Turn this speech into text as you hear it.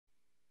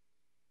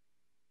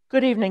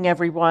Good evening,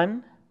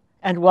 everyone,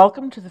 and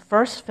welcome to the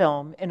first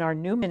film in our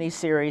new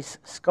miniseries,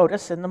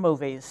 SCOTUS in the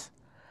Movies,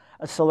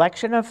 a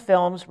selection of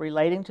films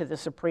relating to the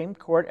Supreme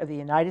Court of the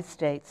United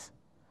States.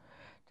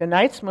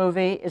 Tonight's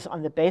movie is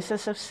On the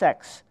Basis of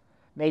Sex,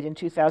 made in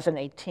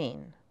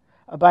 2018,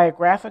 a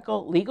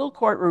biographical legal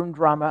courtroom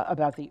drama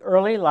about the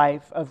early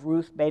life of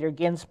Ruth Bader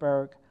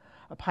Ginsburg,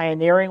 a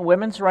pioneering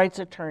women's rights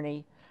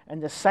attorney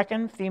and the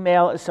second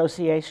female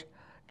associate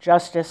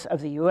justice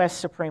of the U.S.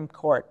 Supreme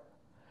Court.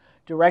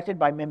 Directed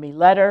by Mimi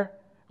Leder,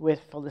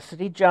 with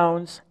Felicity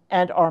Jones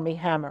and Armie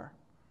Hammer.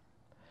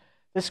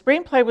 The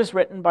screenplay was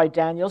written by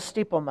Daniel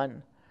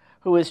Stiepelman,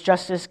 who is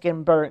Justice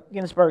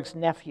Ginsburg's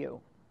nephew.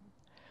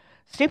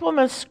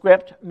 Stiepelman's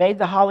script made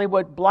the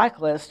Hollywood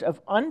blacklist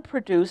of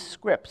unproduced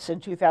scripts in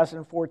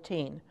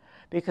 2014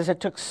 because it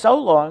took so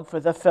long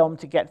for the film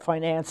to get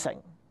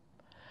financing.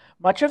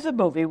 Much of the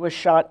movie was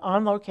shot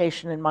on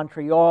location in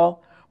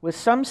Montreal, with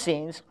some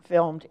scenes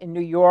filmed in New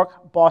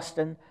York,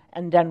 Boston,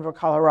 and Denver,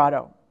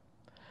 Colorado.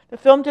 The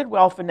film did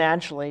well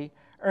financially,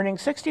 earning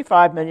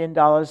 $65 million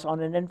on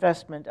an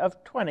investment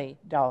of $20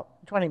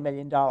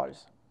 million.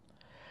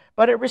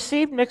 But it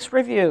received mixed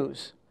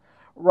reviews.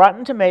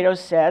 Rotten Tomatoes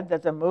said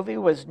that the movie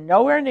was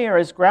nowhere near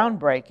as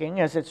groundbreaking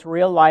as its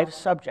real-life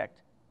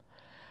subject.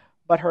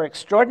 But her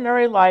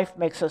extraordinary life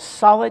makes a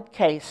solid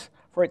case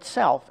for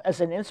itself as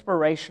an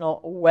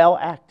inspirational,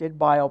 well-acted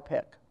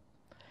biopic.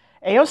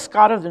 A.O.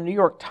 Scott of the New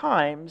York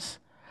Times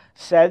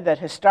said that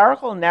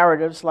historical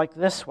narratives like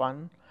this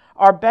one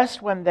are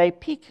best when they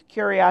pique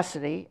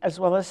curiosity as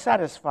well as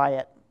satisfy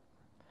it.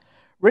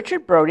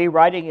 Richard Brody,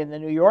 writing in The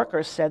New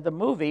Yorker, said the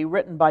movie,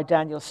 written by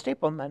Daniel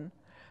Stiepelman,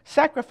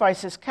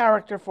 sacrifices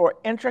character for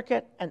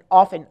intricate and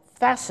often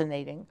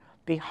fascinating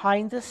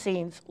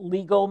behind-the-scenes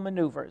legal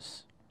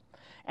maneuvers,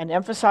 and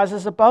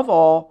emphasizes above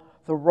all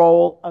the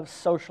role of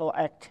social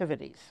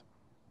activities.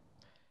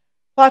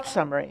 Plot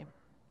summary.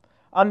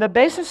 On the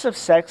Basis of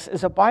Sex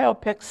is a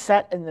biopic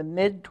set in the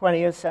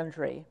mid-20th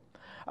century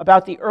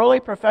about the early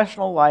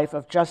professional life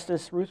of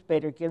Justice Ruth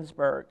Bader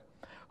Ginsburg,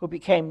 who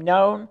became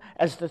known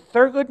as the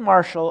Thurgood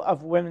Marshall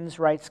of women's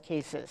rights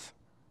cases.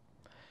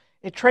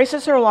 It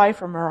traces her life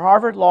from her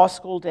Harvard Law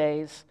School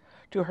days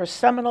to her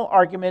seminal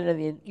argument in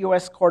the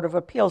U.S. Court of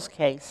Appeals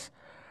case,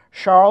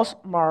 Charles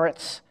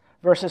Moritz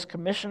versus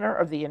Commissioner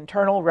of the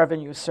Internal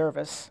Revenue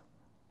Service.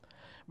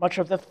 Much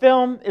of the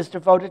film is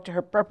devoted to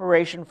her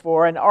preparation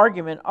for an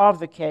argument of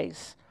the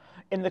case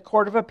in the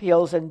Court of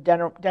Appeals in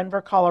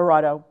Denver,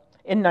 Colorado,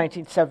 in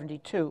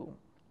 1972.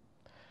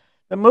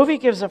 The movie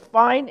gives a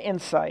fine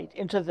insight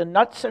into the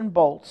nuts and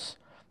bolts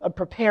of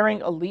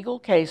preparing a legal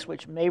case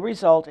which may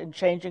result in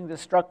changing the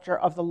structure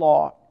of the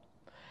law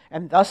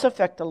and thus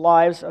affect the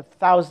lives of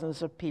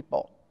thousands of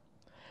people.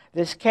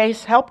 This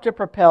case helped to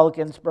propel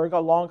Ginsburg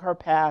along her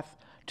path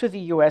to the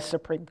U.S.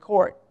 Supreme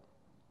Court.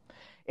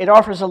 It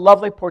offers a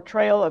lovely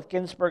portrayal of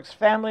Ginsburg's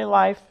family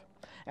life,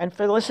 and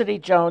Felicity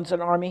Jones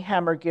and Armie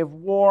Hammer give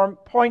warm,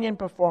 poignant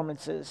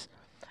performances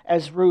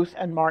as Ruth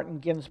and Martin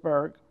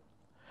Ginsburg.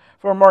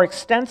 For a more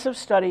extensive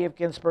study of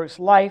Ginsburg's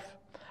life,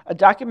 a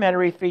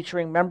documentary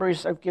featuring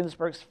members of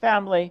Ginsburg's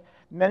family,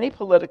 many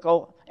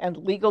political and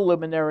legal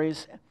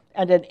luminaries,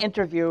 and an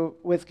interview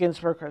with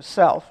Ginsburg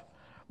herself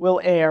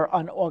will air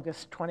on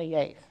August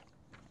 28th.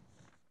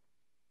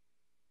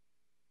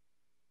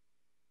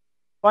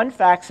 Fun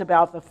facts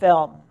about the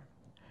film.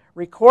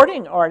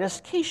 Recording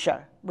artist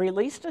Keisha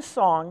released a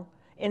song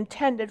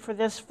intended for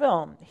this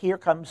film, Here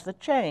Comes the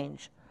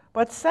Change,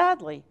 but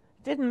sadly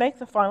didn't make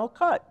the final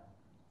cut.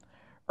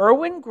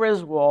 Erwin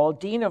Griswold,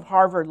 Dean of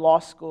Harvard Law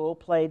School,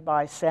 played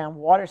by Sam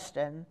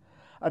Waterston,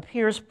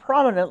 appears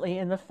prominently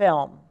in the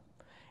film.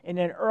 In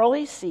an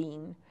early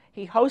scene,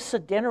 he hosts a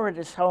dinner at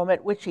his home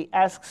at which he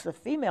asks the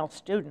female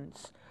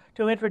students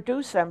to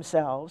introduce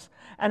themselves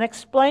and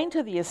explain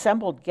to the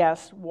assembled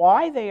guests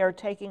why they are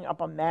taking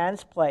up a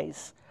man's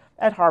place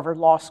at Harvard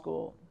Law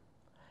School.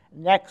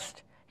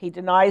 Next, he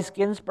denies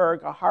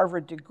Ginsburg a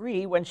Harvard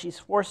degree when she's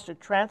forced to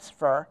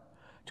transfer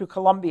to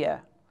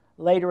Columbia.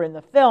 Later in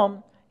the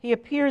film, he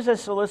appears as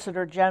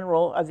Solicitor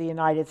General of the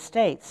United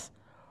States,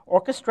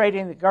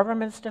 orchestrating the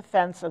government's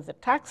defense of the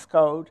tax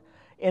code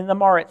in the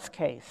Moritz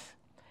case,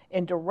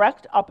 in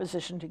direct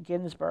opposition to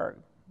Ginsburg.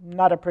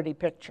 Not a pretty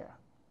picture.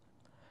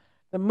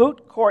 The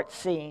moot court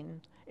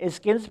scene is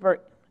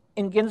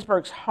in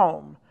Ginsburg's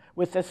home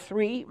with the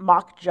three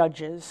mock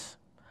judges,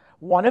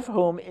 one of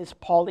whom is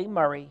Pauli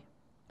Murray.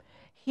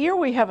 Here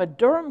we have a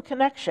Durham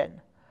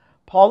connection.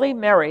 Pauli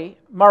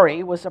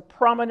Murray was a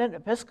prominent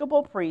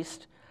Episcopal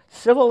priest,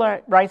 civil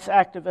rights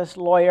activist,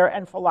 lawyer,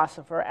 and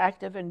philosopher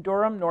active in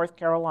Durham, North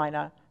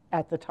Carolina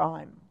at the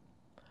time.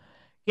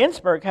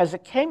 Ginsburg has a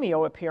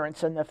cameo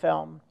appearance in the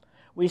film.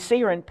 We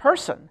see her in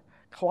person,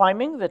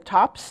 climbing the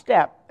top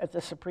step at the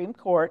Supreme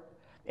Court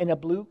in a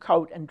blue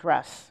coat and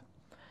dress.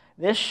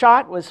 This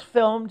shot was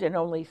filmed in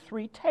only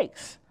 3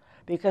 takes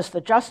because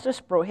the justice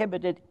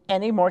prohibited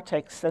any more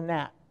takes than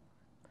that.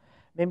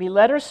 Mimi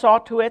Leder saw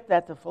to it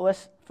that the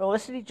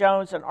Felicity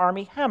Jones and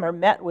Armie Hammer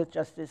met with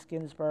Justice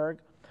Ginsburg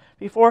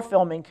before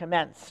filming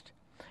commenced.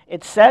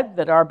 It said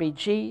that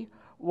RBG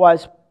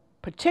was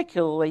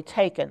particularly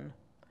taken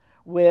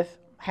with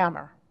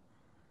Hammer.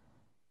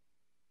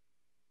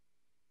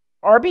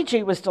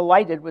 RBG was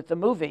delighted with the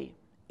movie,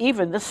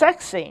 even the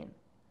sex scene.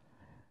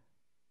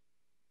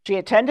 She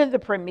attended the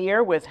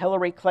premiere with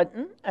Hillary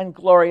Clinton and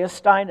Gloria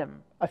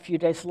Steinem. A few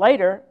days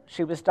later,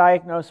 she was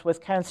diagnosed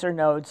with cancer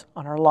nodes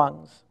on her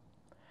lungs.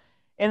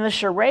 In the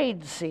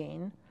charade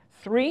scene,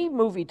 3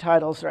 movie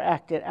titles are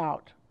acted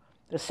out: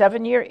 The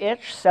 7-Year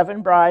Itch,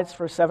 7 Brides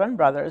for 7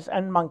 Brothers,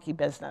 and Monkey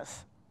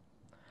Business.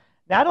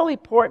 Natalie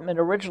Portman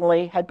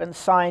originally had been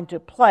signed to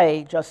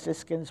play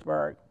Justice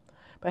Ginsburg,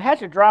 but had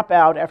to drop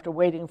out after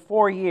waiting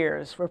 4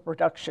 years for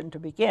production to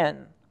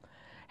begin.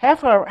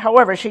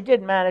 However, she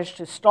did manage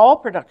to stall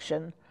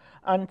production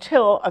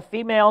until a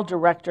female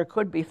director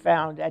could be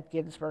found at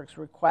Ginsburg's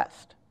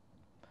request.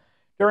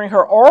 During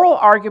her oral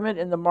argument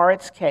in the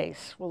Moritz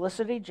case,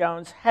 Felicity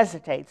Jones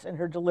hesitates in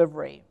her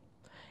delivery.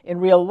 In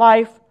real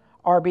life,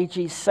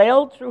 RBG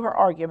sailed through her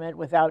argument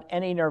without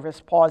any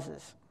nervous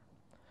pauses.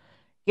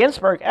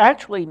 Ginsburg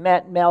actually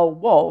met Mel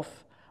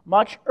Wolfe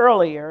much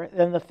earlier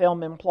than the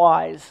film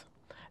implies.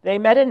 They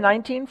met in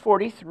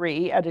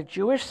 1943 at a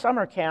Jewish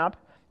summer camp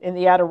in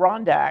the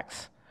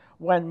Adirondacks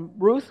when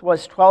Ruth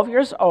was 12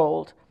 years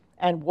old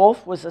and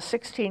Wolfe was a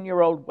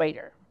 16-year-old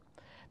waiter.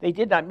 They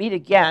did not meet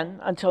again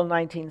until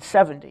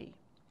 1970,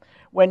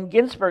 when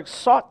Ginsburg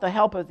sought the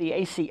help of the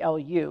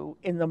ACLU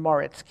in the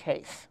Moritz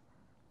case.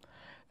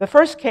 The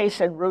first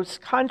case in Ruth's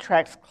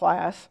contracts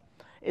class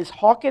is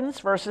Hawkins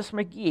versus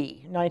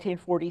McGee,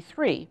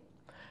 1943.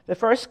 The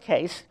first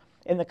case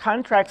in the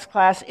contracts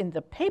class in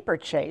the paper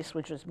chase,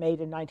 which was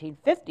made in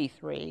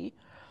 1953,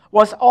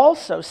 was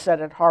also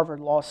set at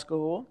Harvard Law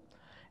School,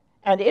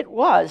 and it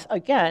was,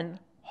 again,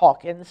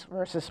 Hawkins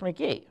versus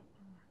McGee.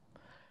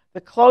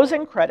 The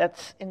closing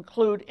credits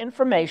include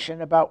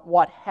information about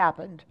what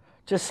happened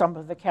to some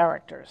of the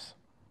characters.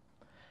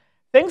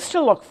 Things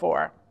to look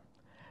for: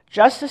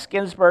 Justice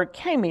Ginsburg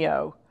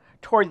cameo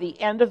toward the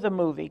end of the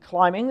movie,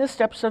 climbing the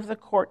steps of the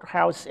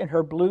courthouse in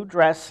her blue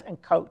dress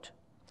and coat.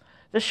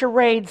 The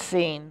charade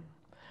scene,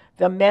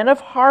 the Men of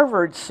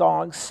Harvard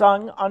song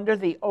sung under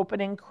the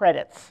opening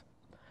credits.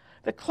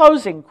 The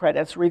closing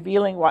credits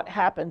revealing what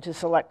happened to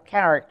select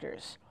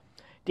characters.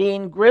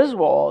 Dean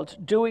Griswold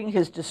doing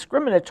his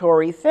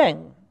discriminatory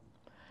thing.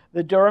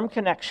 The Durham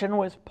connection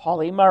with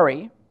Pauli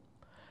Murray.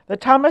 The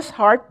Thomas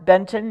Hart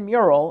Benton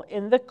mural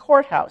in the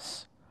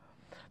courthouse.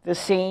 The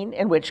scene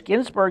in which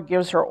Ginsburg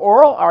gives her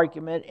oral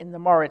argument in the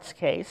Moritz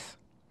case.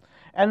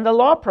 And the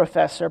law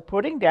professor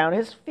putting down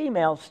his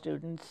female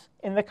students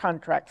in the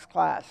contracts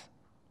class.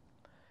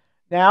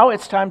 Now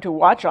it's time to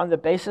watch On the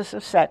Basis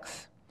of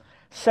Sex.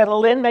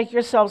 Settle in, make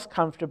yourselves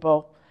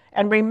comfortable,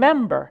 and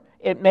remember,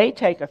 it may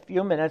take a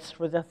few minutes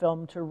for the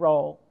film to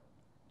roll.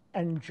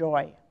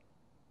 Enjoy.